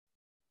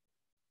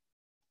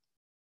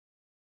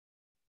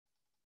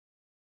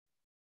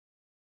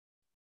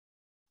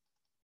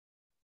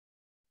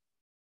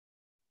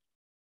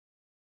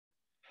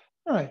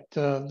All right,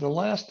 the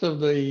last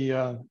of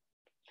the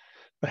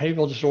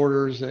behavioral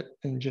disorders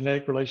and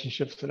genetic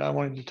relationships that I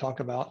wanted to talk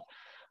about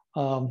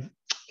um,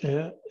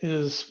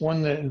 is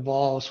one that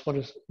involves what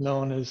is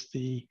known as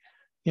the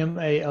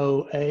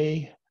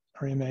MAOa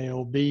or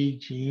MAOb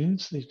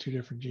genes. These two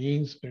different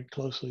genes very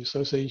closely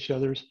associate each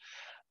other's.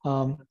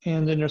 And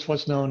then there's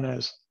what's known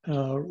as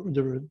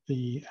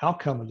the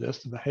outcome of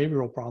this, the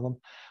behavioral problem,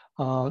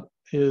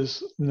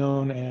 is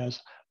known as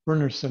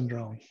Brunner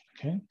syndrome.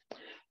 Okay,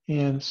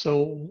 and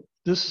so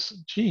this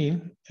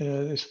gene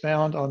is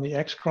found on the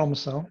X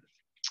chromosome.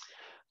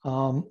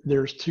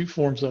 There's two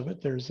forms of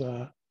it. There's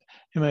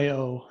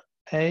MAOa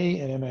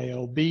and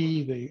MAOb.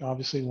 They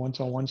obviously one's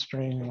on one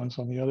string and one's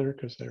on the other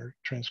because they're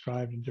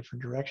transcribed in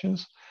different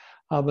directions.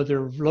 But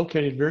they're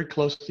located very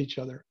close to each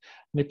other.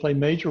 And they play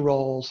major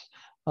roles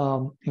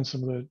in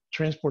some of the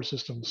transport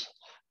systems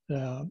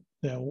that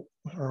are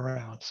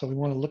around. So we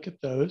want to look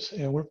at those.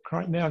 And we're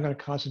right now going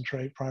to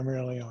concentrate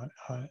primarily on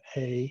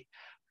A,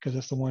 because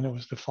that's the one that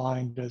was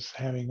defined as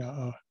having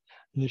an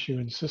issue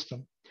in the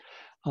system.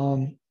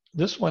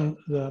 This one,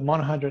 the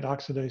monohydrate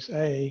oxidase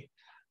A,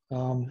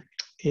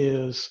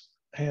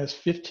 has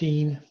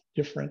 15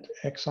 different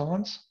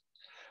exons.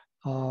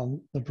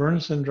 The Brunner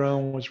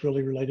syndrome was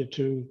really related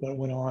to what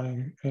went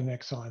on in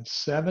exon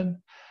 7,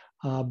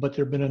 but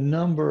there have been a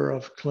number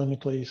of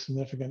clinically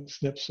significant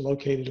SNPs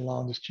located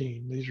along this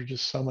gene. These are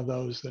just some of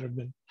those that have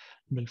been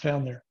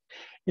found there.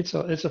 It's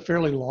a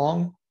fairly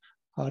long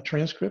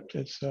transcript.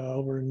 It's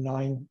over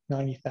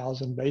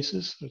 90,000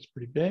 bases, so it's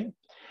pretty big.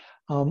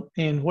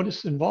 And what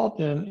it's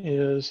involved in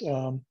is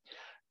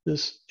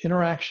this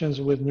interactions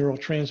with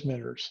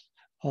neurotransmitters.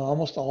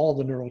 Almost all of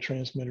the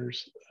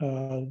neurotransmitters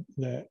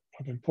that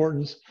of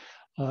importance,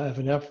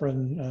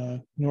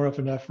 epinephrine,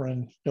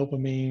 norepinephrine,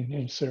 dopamine,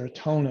 and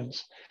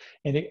serotonins.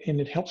 And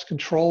it helps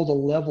control the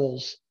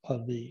levels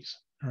of these,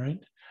 right,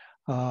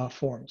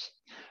 forms.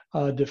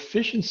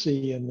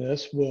 Deficiency in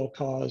this will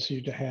cause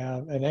you to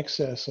have an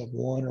excess of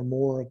one or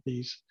more of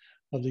these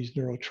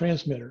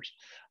neurotransmitters.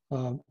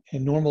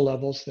 In normal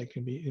levels, they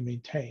can be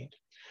maintained.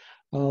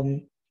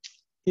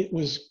 It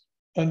was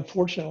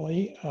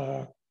unfortunately,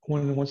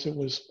 once it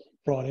was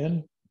brought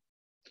in,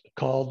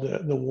 called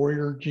the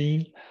warrior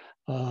gene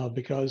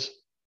because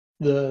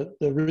the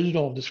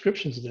original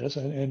descriptions of this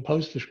and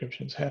post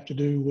descriptions have to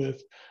do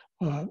with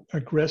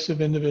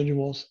aggressive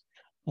individuals,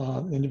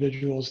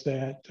 individuals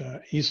that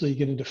easily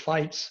get into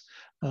fights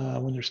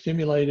when they're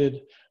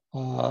stimulated.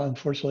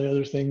 Unfortunately,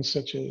 other things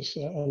such as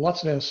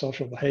lots of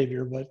antisocial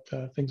behavior, but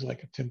things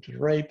like attempted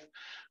rape,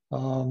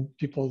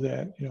 people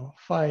that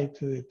fight,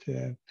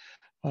 that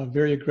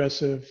very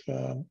aggressive,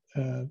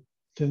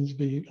 tends to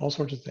be all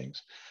sorts of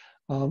things.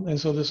 And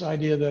so this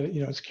idea that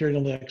it's carried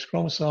on the X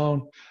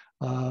chromosome,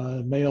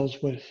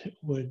 males would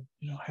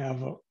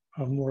have a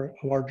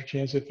larger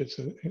chance if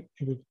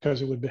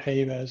because it would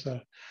behave as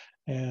a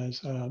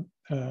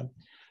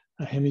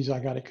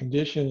hemizygotic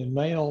condition in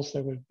males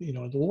that would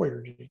the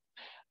warrior gene.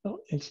 No,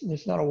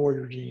 it's not a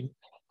warrior gene,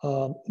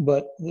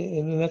 but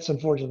and that's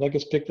unfortunate. That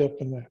gets picked up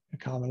in the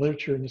common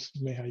literature, and this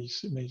is how you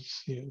may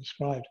see it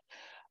described.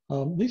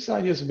 These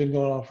ideas have been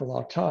going on for a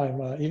long time,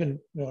 even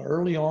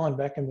early on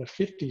back in the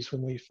 50s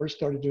when we first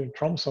started doing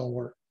chromosome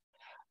work.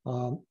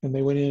 And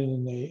they went in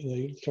and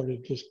they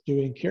started just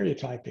doing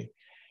karyotyping.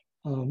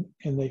 And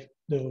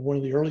one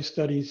of the early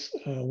studies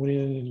went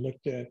in and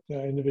looked at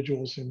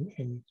individuals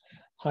in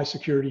high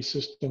security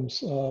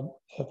systems,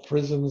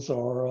 prisons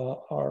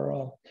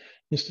or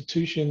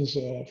institutions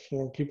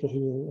for people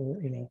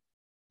who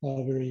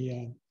are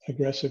very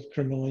aggressive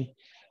criminally,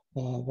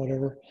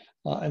 whatever.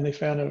 And they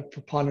found a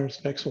preponderance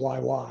of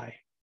XYY.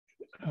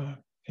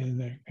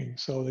 And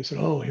so they said,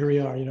 oh, here we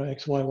are,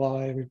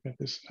 XYY, we've got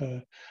this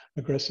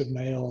aggressive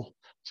male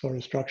sort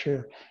of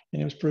structure.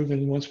 And it was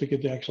proven once we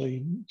could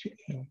actually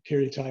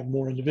karyotype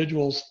more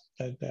individuals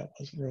that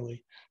wasn't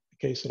really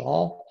the case at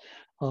all.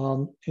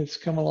 It's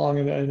come along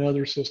in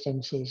other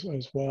systems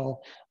as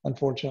well.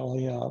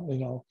 Unfortunately,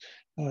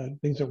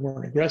 things that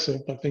weren't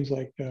aggressive, but things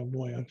like,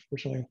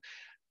 unfortunately,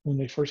 when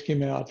they first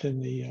came out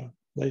in the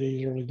late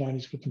 80s, early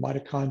 90s with the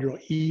mitochondrial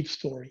Eve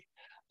story.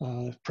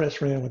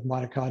 Press ran with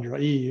mitochondrial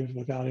Eve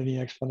without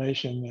any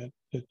explanation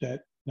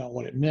that not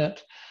what it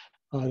meant.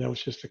 That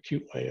was just a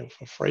cute way of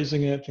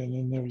phrasing it. And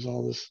then there was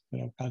all this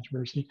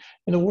controversy.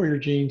 And the warrior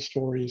gene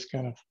stories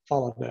kind of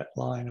followed that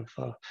line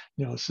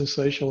of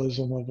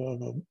sensationalism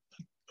of a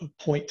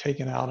point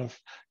taken out of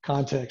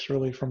context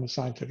really from the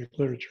scientific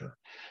literature.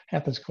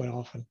 Happens quite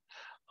often.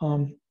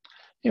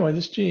 Anyway,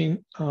 this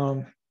gene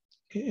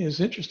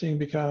is interesting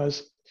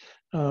because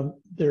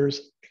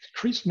there's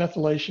increased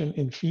methylation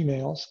in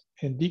females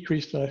and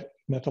decreased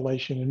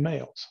methylation in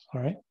males,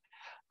 all right?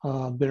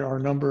 There are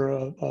a number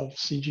of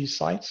CG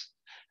sites,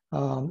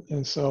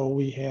 and so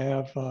we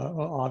have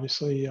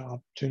obviously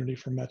opportunity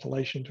for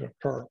methylation to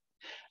occur.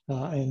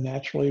 And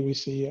naturally we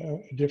see a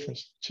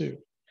difference too.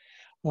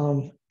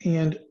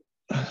 And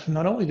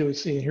not only do we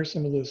see, and here's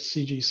some of those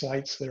CG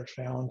sites that are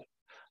found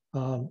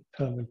of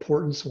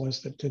importance,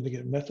 ones that tend to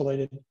get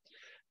methylated.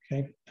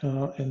 Okay,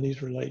 and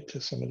these relate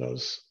to some of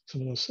those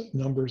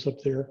numbers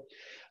up there.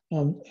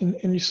 And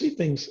you see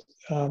things,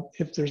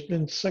 if there's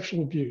been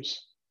sexual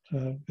abuse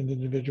of an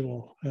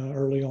individual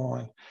early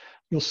on,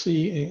 you'll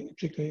see,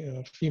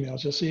 particularly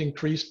females, you'll see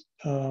increased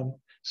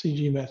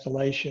CG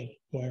methylation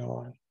going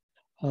on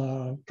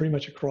pretty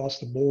much across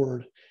the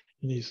board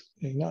in these,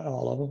 not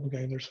all of them,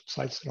 okay, there's some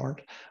sites that aren't,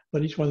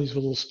 but each one of these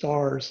little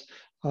stars,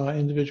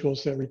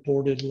 individuals that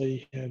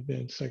reportedly had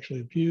been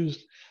sexually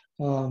abused,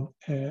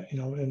 at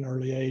an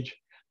early age.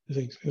 I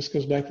think this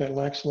goes back to that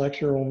last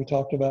lecture when we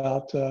talked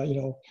about,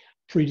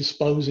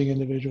 predisposing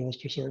individuals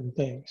to certain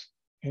things.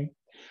 Okay,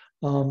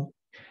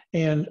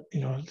 and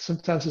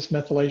sometimes this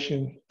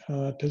methylation,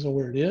 depends on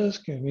where it is,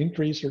 can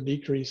increase or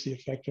decrease the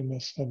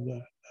effectiveness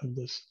of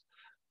this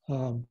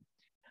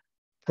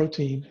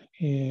protein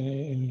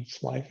in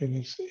its life and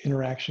its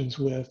interactions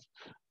with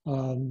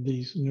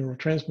these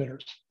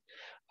neurotransmitters.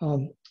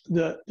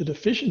 The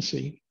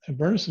deficiency of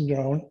Brunner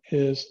syndrome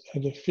is a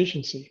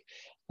deficiency.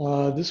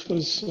 This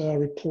was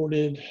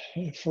reported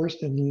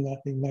first in, I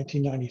think,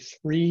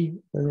 1993.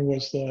 Brunner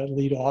was the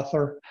lead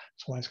author.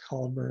 That's why it's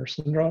called Brunner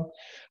syndrome.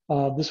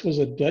 This was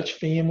a Dutch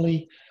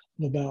family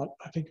of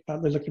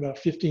they looked at about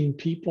 15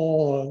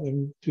 people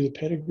through the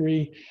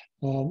pedigree.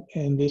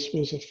 And this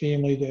was a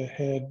family that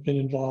had been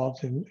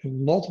involved in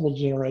multiple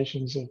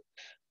generations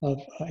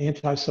of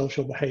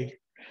antisocial behavior,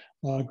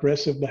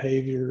 aggressive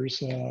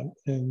behaviors,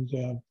 and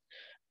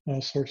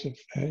sorts of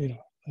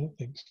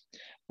things.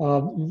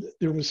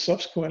 There was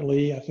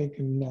subsequently, I think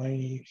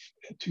in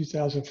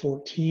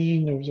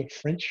 2014, there was a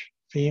French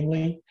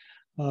family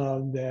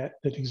that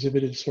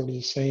exhibited sort of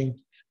the same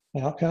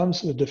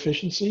outcomes, the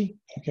deficiency.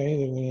 Okay,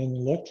 they went in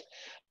and looked,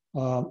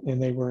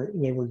 and they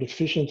were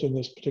deficient in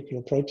this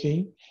particular protein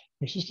in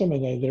their system,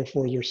 and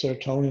therefore their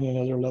serotonin and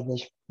other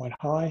levels were quite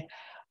high.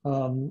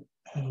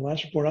 The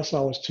last report I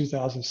saw was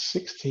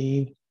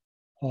 2016.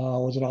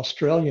 Was an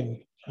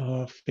Australian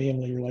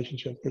family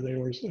relationship where they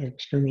were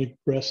extremely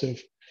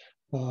aggressive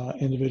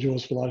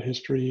individuals with a lot of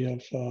history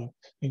of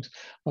things.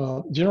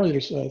 Generally,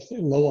 there's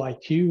lower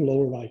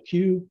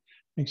IQ,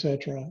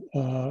 etc.,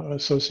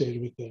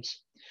 associated with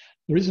this.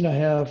 The reason I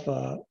have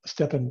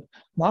Stephen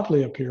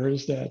Motley up here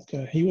is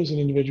that he was an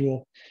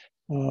individual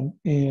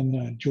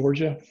in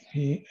Georgia,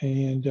 he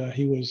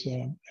was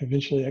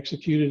eventually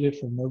executed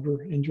for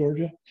murder in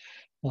Georgia.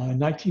 In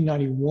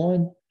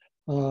 1991,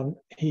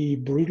 he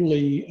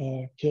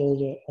brutally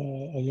killed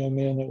a young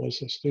man that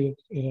was a student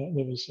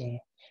that was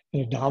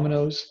in a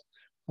Domino's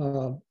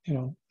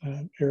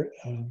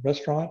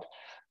restaurant.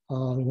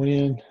 Went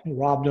in,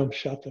 robbed him,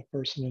 shot the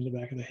person in the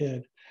back of the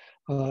head.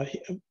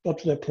 Up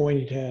to that point,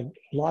 he'd had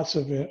lots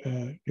of,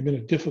 he'd been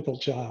a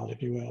difficult child,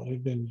 if you will.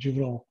 He'd been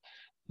juvenile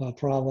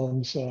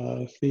problems,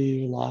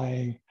 thief,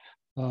 lying,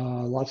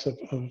 lots of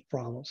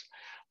problems.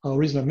 The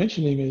reason I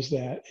mention him is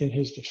that in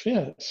his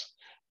defense,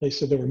 they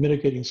said there were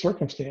mitigating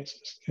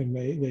circumstances, and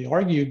they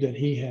argued that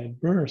he had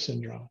Brunner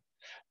syndrome,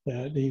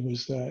 that he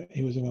was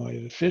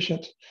MAOa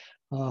deficient,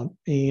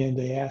 and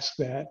they asked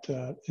that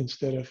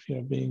instead of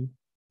being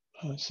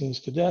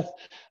sentenced to death,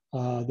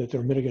 that there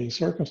were mitigating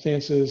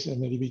circumstances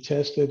and that he be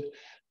tested.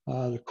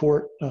 The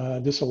court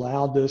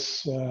disallowed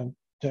this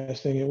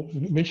testing.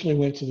 It eventually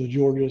went to the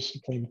Georgia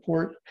Supreme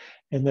Court,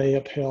 and they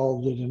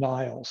upheld the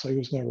denial. So he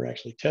was never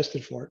actually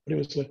tested for it.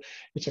 But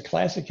it's a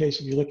classic case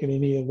if you look at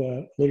any of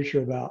the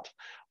literature about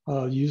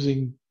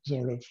using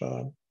sort of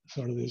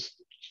this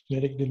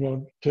genetic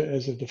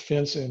as a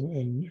defense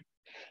in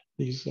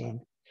these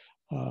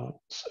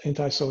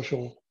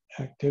antisocial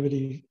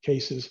activity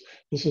cases.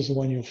 This is the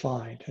one you'll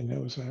find, and that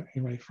was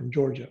anyway from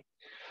Georgia.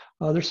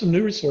 There's some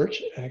new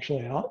research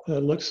actually out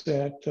that looks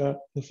at the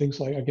things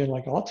like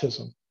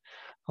autism,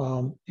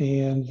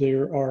 and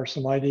there are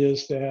some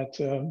ideas that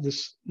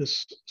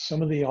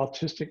some of the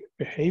autistic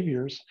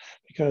behaviors,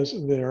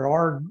 because there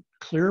are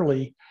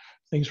clearly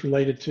things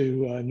related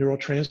to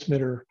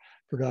neurotransmitter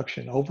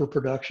production,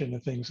 overproduction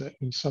of things that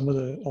in some of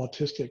the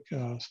autistic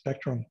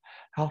spectrum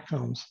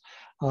outcomes,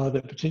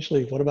 that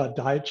potentially, what about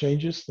diet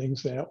changes,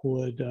 things that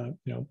would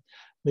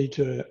lead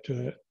to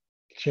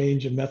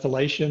change in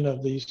methylation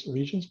of these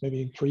regions,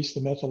 maybe increase the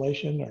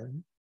methylation or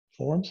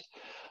forms.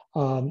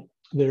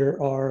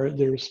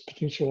 There's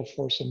potential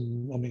for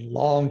some,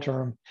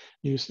 long-term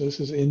use.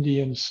 This is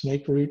Indian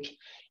snake root,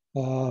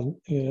 and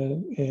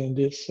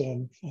it's,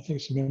 I think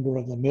it's a member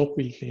of the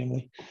milkweed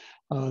family.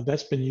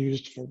 That's been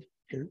used for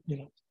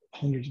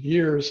hundreds of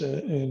years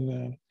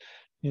in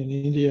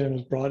India, and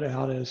was brought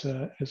out as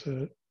a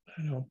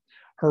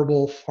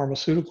herbal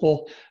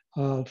pharmaceutical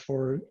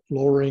for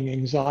lowering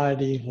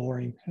anxiety,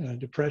 lowering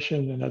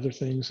depression, and other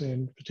things,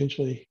 and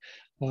potentially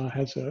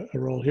has a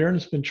role here. And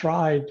it's been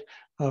tried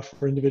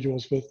for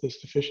individuals with this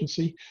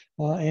deficiency,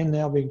 and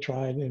now being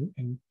tried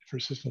in for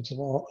assistance of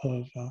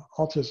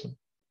autism.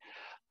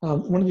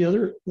 One of the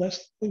other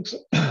last things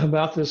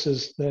about this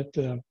is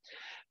that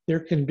there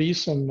can be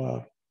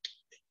some,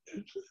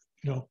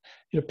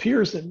 it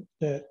appears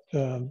that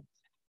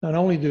not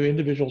only do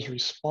individuals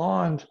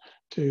respond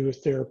to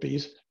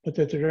therapies, but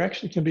that there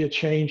actually can be a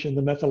change in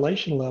the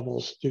methylation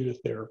levels due to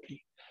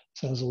therapy.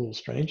 Sounds a little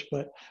strange,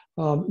 but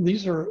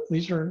these are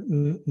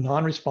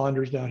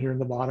non-responders down here in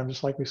the bottom,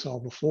 just like we saw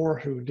before,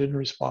 who didn't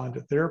respond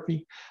to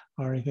therapy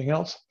or anything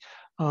else.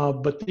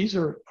 But these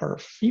are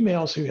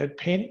females who had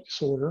panic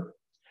disorder,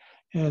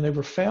 and they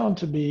were found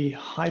to be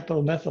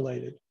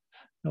hypomethylated.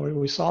 Now,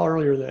 we saw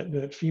earlier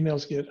that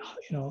females get,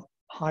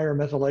 higher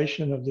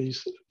methylation of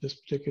this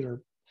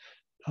particular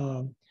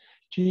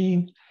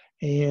gene,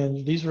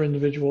 and these are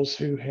individuals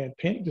who had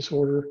panic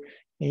disorder,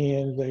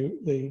 and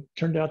they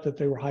turned out that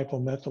they were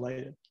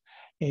hypomethylated.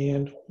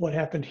 And what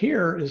happened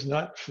here is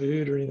not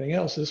food or anything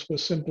else. This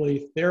was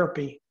simply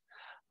therapy,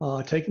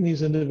 taking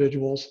these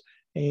individuals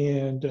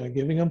and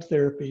giving them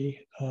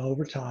therapy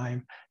over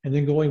time, and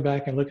then going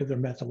back and look at their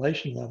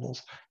methylation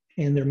levels.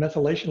 And their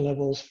methylation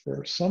levels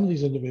for some of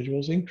these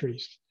individuals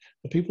increased.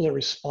 The people that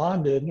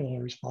responded,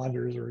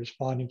 responders or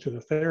responding to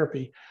the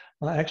therapy,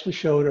 actually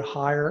showed a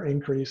higher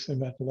increase in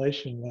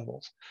methylation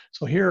levels.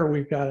 So here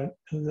we've got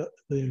the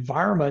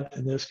environment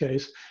in this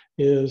case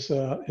is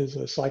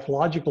a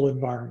psychological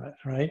environment,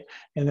 right?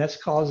 And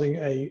that's causing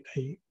a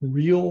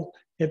real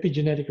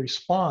epigenetic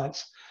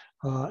response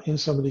in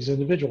some of these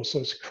individuals. So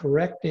it's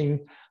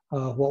correcting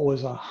what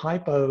was a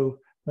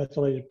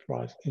hypomethylated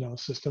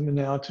system, and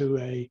now to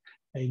a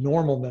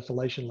normal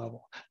methylation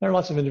level. There are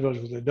lots of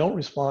individuals that don't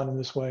respond in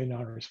this way,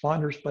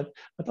 non-responders, but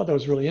I thought that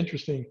was really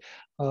interesting.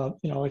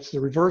 It's the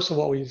reverse of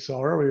what we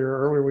saw earlier.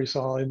 Earlier we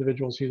saw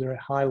individuals either at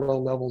high, low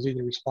levels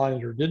either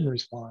responded or didn't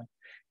respond.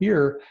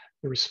 Here,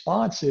 the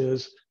response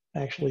is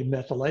actually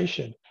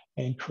methylation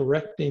and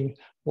correcting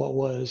what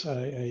was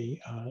a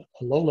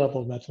low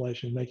level of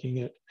methylation, making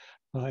it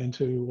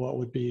into what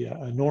would be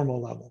a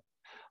normal level.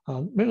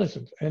 And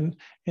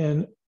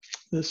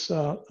this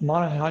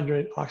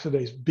monohydrate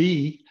oxidase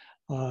B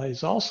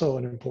is also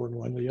an important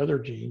one, the other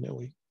gene that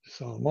we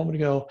saw a moment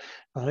ago.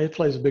 It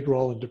plays a big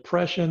role in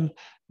depression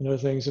and other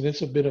things, and it's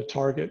been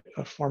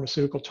a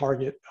pharmaceutical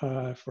target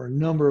for a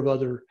number of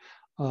other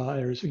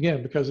areas.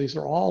 Again, because these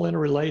are all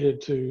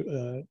interrelated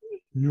to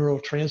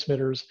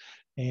neurotransmitters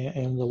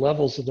and the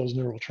levels of those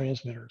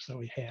neurotransmitters that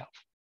we have.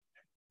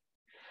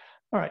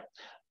 All right.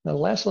 Now, the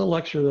last little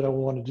lecture that I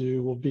want to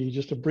do will be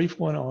just a brief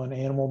one on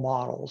animal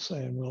models,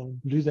 and we'll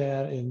do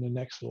that in the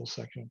next little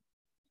section.